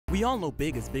We all know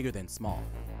big is bigger than small.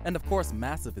 And of course,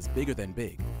 massive is bigger than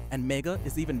big. And mega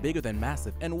is even bigger than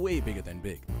massive and way bigger than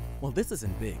big. Well, this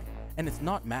isn't big, and it's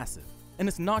not massive, and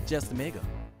it's not just mega.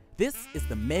 This is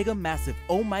the Mega Massive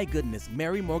Oh My Goodness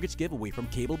Merry Mortgage Giveaway from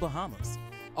Cable Bahamas.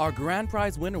 Our grand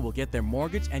prize winner will get their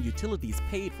mortgage and utilities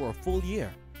paid for a full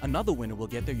year. Another winner will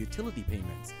get their utility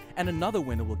payments. And another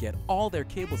winner will get all their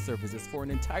cable services for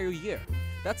an entire year.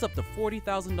 That's up to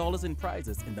 $40,000 in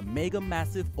prizes in the Mega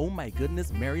Massive Oh My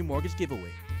Goodness Merry Mortgage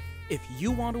Giveaway. If you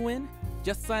want to win,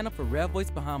 just sign up for Rare Voice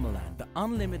Bahamaland, the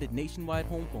unlimited nationwide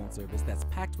home phone service that's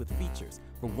packed with features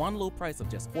for one low price of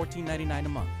just $14.99 a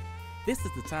month. This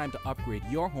is the time to upgrade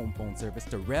your home phone service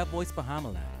to Rare Voice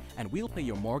Bahamaland, and we'll pay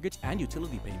your mortgage and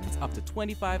utility payments up to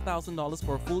 $25,000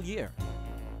 for a full year.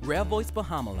 Rare Voice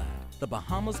Bahamaland, the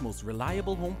Bahamas' most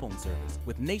reliable home phone service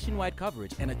with nationwide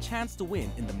coverage and a chance to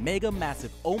win in the Mega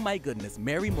Massive Oh My Goodness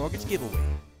Merry Mortgage Giveaway.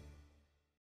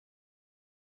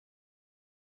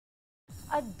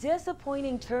 A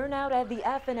disappointing turnout at the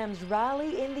Fnm's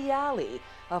rally in the alley.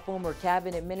 A former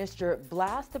cabinet minister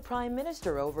blasts the prime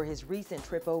minister over his recent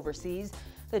trip overseas.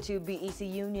 The two BEC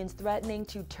unions threatening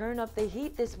to turn up the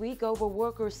heat this week over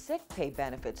workers' sick pay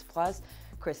benefits. Plus,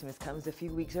 Christmas comes a few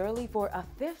weeks early for a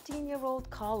 15-year-old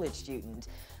college student.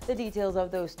 The details of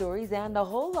those stories and a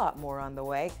whole lot more on the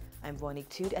way. I'm Vonique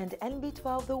Toot, and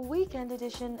NB12 The Weekend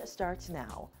Edition starts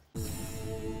now.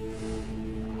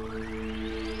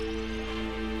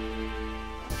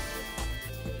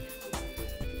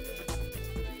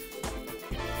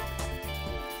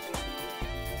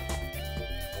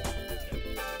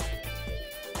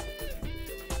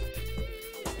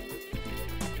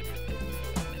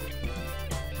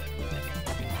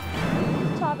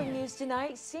 Topping news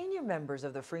tonight, senior members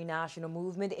of the Free National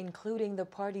Movement, including the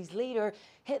party's leader,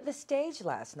 hit the stage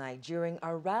last night during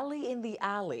a rally in the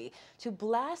alley to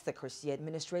blast the Christie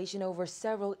administration over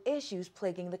several issues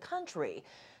plaguing the country.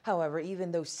 However,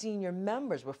 even those senior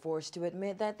members were forced to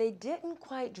admit that they didn't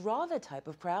quite draw the type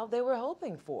of crowd they were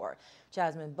hoping for.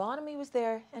 Jasmine Bonamy was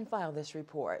there and filed this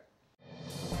report.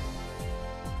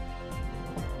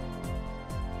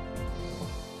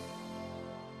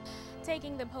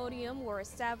 Taking the podium were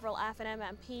several Fnm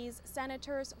MPs,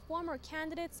 senators, former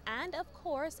candidates, and of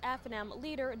course Fnm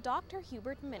leader Dr.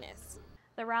 Hubert Minnis.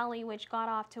 The rally, which got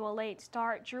off to a late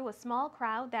start, drew a small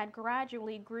crowd that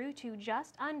gradually grew to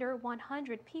just under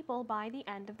 100 people by the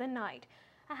end of the night.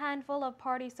 A handful of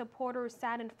party supporters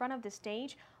sat in front of the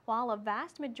stage, while a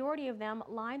vast majority of them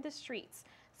lined the streets.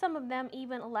 Some of them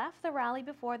even left the rally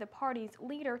before the party's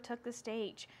leader took the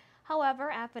stage.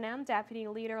 However, Fnm Deputy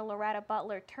Leader Loretta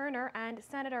Butler-Turner and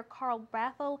Senator Carl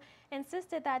Bethel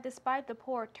insisted that despite the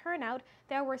poor turnout,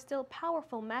 there were still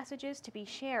powerful messages to be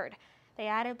shared. They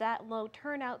added that low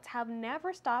turnouts have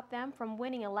never stopped them from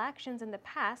winning elections in the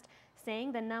past,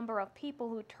 saying the number of people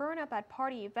who turn up at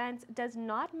party events does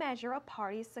not measure a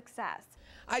party's success.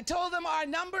 I told them our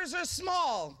numbers are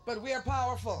small, but we are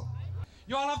powerful.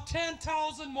 You all have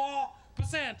 10,000 more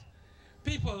percent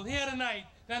people here tonight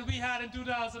than we had in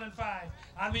 2005,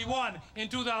 and we won in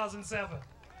 2007.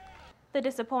 The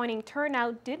disappointing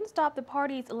turnout didn't stop the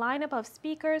party's lineup of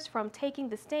speakers from taking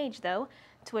the stage, though,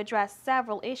 to address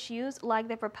several issues like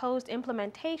the proposed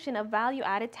implementation of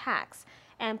value-added tax.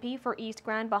 MP for East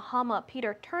Grand Bahama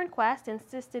Peter Turnquest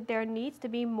insisted there needs to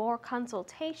be more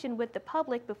consultation with the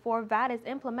public before VAT is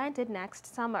implemented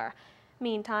next summer.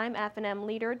 Meantime, Fnm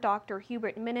leader Dr.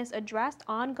 Hubert Minnis addressed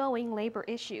ongoing labor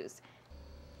issues.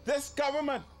 This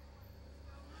government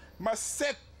must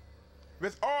sit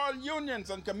with all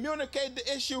unions and communicate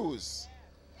the issues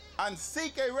and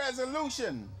seek a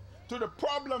resolution to the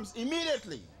problems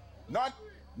immediately, not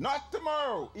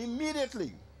tomorrow,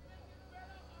 immediately.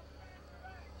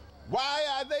 Why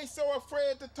are they so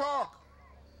afraid to talk?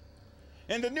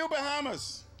 In the New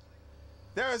Bahamas,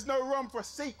 there is no room for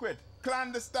secret,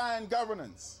 clandestine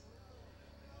governance.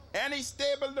 Any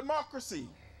stable democracy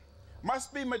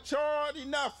must be matured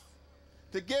enough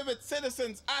to give its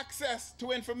citizens access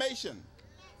to information.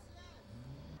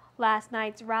 Last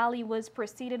night's rally was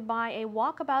preceded by a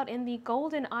walkabout in the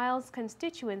Golden Isles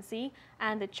constituency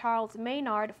and the Charles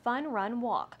Maynard Fun Run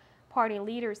Walk. Party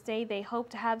leaders say they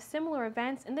hope to have similar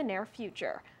events in the near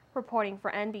future. Reporting for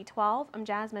NB12, I'm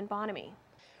Jasmine Bonamy.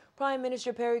 Prime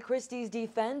Minister Perry Christie's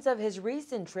defense of his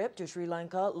recent trip to Sri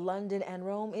Lanka, London, and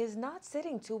Rome is not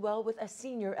sitting too well with a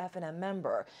senior Fnm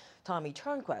member. Tommy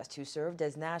Turnquest, who served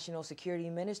as National Security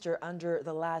Minister under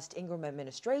the last Ingram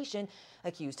administration,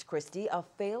 accused Christie of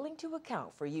failing to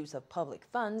account for use of public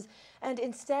funds and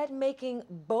instead making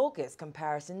bogus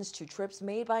comparisons to trips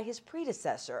made by his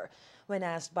predecessor. When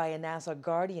asked by a NASA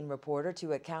Guardian reporter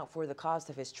to account for the cost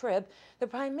of his trip, the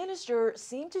Prime Minister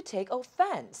seemed to take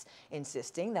offense,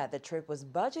 insisting that the trip was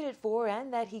budgeted for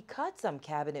and that he cut some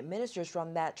cabinet ministers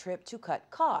from that trip to cut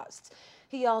costs.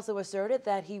 He also asserted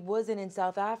that he wasn't in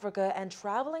South Africa and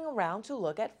traveling around to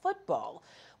look at football.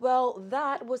 Well,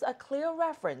 that was a clear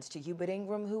reference to Hubert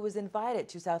Ingram, who was invited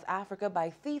to South Africa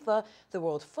by FIFA, the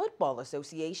World Football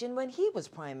Association, when he was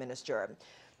Prime Minister.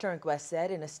 Turnquest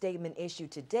said in a statement issued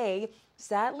today,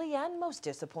 sadly and most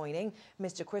disappointing,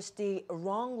 Mr. Christie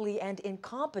wrongly and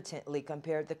incompetently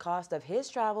compared the cost of his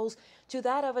travels to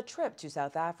that of a trip to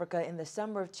South Africa in the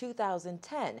summer of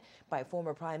 2010 by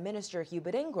former Prime Minister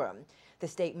Hubert Ingram. The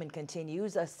statement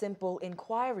continues, a simple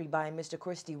inquiry by Mr.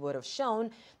 Christie would have shown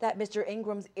that Mr.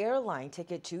 Ingram's airline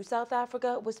ticket to South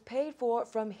Africa was paid for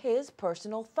from his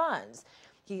personal funds.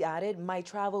 He added, my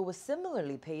travel was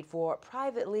similarly paid for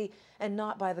privately and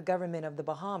not by the government of the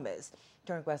Bahamas.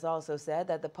 Turnquest also said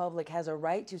that the public has a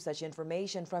right to such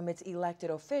information from its elected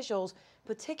officials,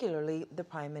 particularly the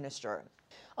Prime Minister.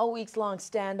 A weeks-long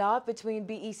standoff between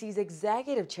BEC's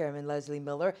executive chairman Leslie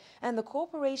Miller and the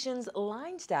corporation's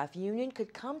line staff union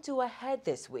could come to a head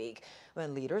this week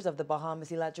when leaders of the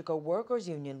Bahamas Electrical Workers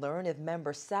Union learned if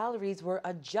members' salaries were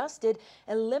adjusted,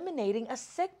 eliminating a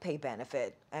sick pay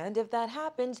benefit. And if that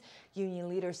happens, union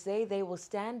leaders say they will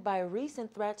stand by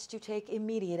recent threats to take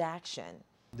immediate action.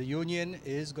 The union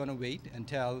is going to wait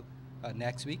until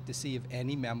next week to see if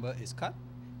any member is cut.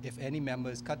 If any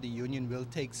member is cut, the union will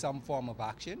take some form of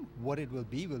action. What it will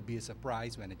be a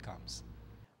surprise when it comes.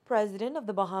 President of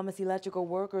the Bahamas Electrical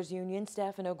Workers Union,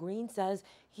 Stefano Green, says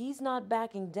he's not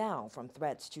backing down from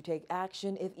threats to take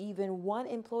action if even one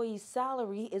employee's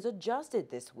salary is adjusted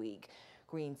this week.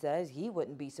 Green says he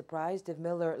wouldn't be surprised if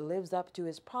Miller lives up to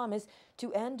his promise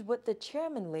to end what the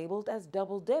chairman labeled as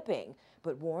double dipping,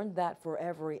 but warned that for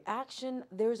every action,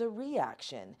 there's a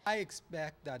reaction. I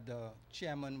expect that the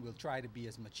chairman will try to be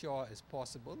as mature as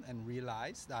possible and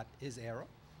realize that his error,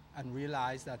 and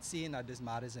realize that seeing that this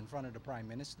matter is in front of the Prime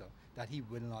Minister, that he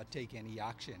will not take any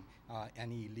action,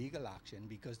 any illegal action,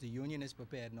 because the union is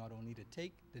prepared not only to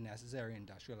take the necessary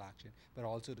industrial action, but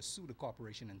also to sue the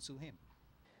corporation and sue him.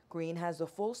 Green has the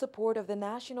full support of the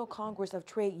National Congress of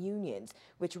Trade Unions,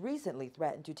 which recently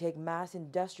threatened to take mass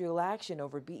industrial action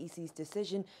over BEC's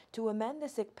decision to amend the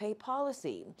sick pay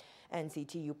policy.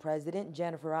 NCTU President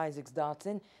Jennifer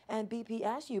Isaacs-Dotson and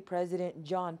BPSU President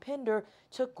John Pinder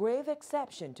took grave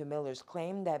exception to Miller's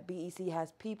claim that BEC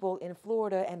has people in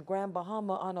Florida and Grand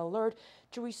Bahama on alert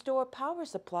to restore power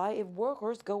supply if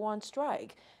workers go on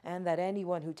strike, and that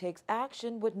anyone who takes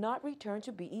action would not return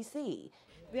to BEC.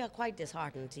 We are quite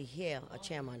disheartened to hear a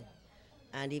chairman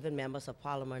and even members of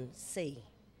parliament say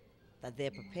that they're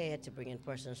prepared to bring in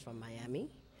persons from Miami,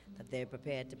 that they're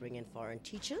prepared to bring in foreign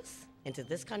teachers into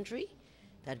this country,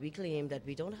 that we claim that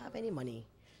we don't have any money,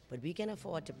 but we can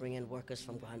afford to bring in workers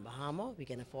from Grand Bahama, we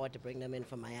can afford to bring them in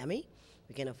from Miami,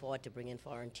 we can afford to bring in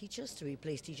foreign teachers to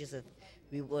replace teachers if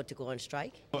we were to go on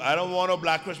strike. I don't want no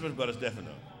Black Christmas, but it's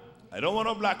definite. I don't want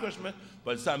no Black Christmas,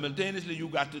 but simultaneously you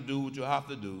got to do what you have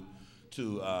to do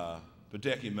to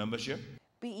protect your membership.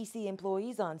 BEC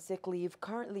employees on sick leave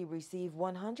currently receive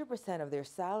 100% of their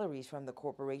salaries from the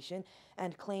corporation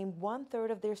and claim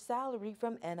 1/3 of their salary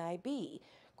from NIB.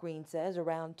 Green says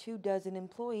around 24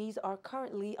 employees are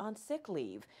currently on sick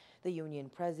leave. The union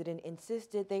president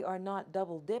insisted they are not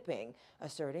double dipping,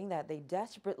 asserting that they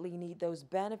desperately need those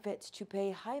benefits to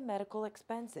pay high medical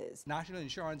expenses. National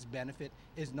insurance benefit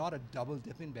is not a double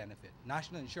dipping benefit.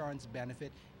 National insurance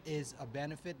benefit is a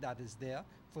benefit that is there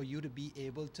for you to be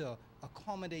able to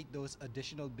accommodate those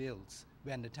additional bills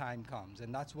when the time comes,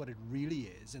 and that's what it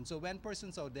really is. And so when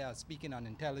persons out there are speaking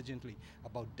unintelligently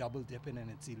about double dipping and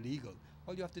it's illegal,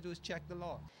 all you have to do is check the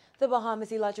law. The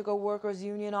Bahamas Electrical Workers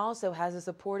Union also has the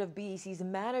support of BEC's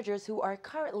managers who are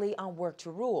currently on work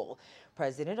to rule.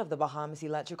 President of the Bahamas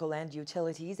Electrical and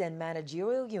Utilities and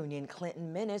Managerial Union,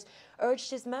 Clinton Minnis,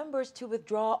 urged his members to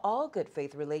withdraw all good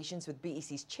faith relations with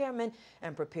BEC's chairman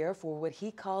and prepare for what he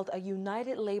called a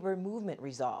United Labor Movement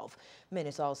resolve.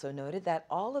 Minnis also noted that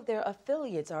all of their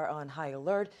affiliates are on high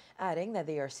alert, adding that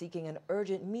they are seeking an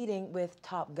urgent meeting with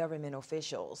top government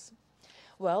officials.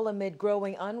 Well, amid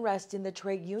growing unrest in the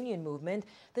trade union movement,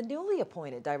 the newly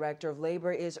appointed Director of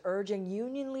Labor is urging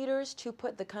union leaders to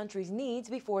put the country's needs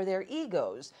before their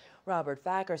egos. Robert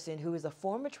Fackerson, who is a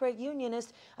former trade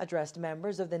unionist, addressed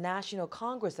members of the National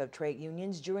Congress of Trade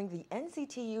Unions during the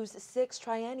NCTU's 6th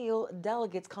Triennial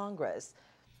Delegates Congress.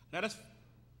 Let us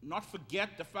not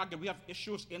forget the fact that we have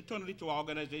issues internally to our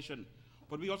organization,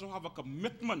 but we also have a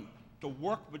commitment to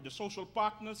work with the social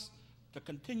partners to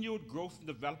continued growth and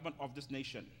development of this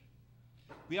nation.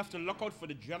 We have to look out for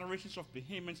the generations of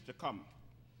Bahamians to come.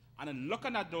 And in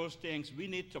looking at those things, we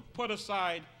need to put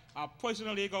aside our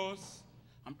personal egos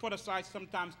and put aside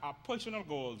sometimes our personal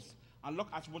goals and look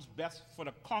at what's best for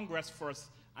the Congress first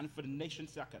and for the nation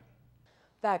second.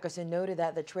 Fackerson noted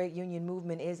that the trade union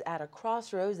movement is at a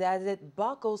crossroads as it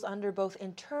buckles under both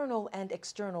internal and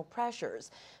external pressures.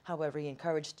 However, he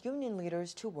encouraged union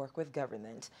leaders to work with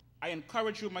government. I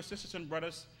encourage you, my sisters and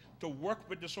brothers, to work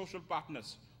with the social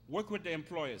partners, work with the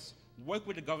employers, work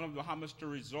with the government of the Bahamas to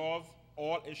resolve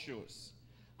all issues.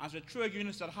 As a trade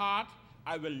unionist at heart,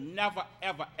 I will never,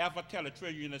 ever, ever tell a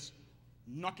trade unionist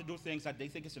not to do things that they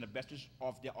think is in the best interest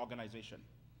of their organization.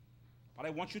 But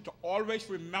I want you to always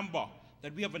remember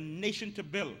that we have a nation to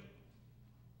build.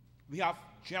 We have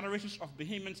generations of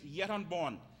Bahamians yet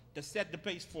unborn to set the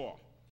pace for.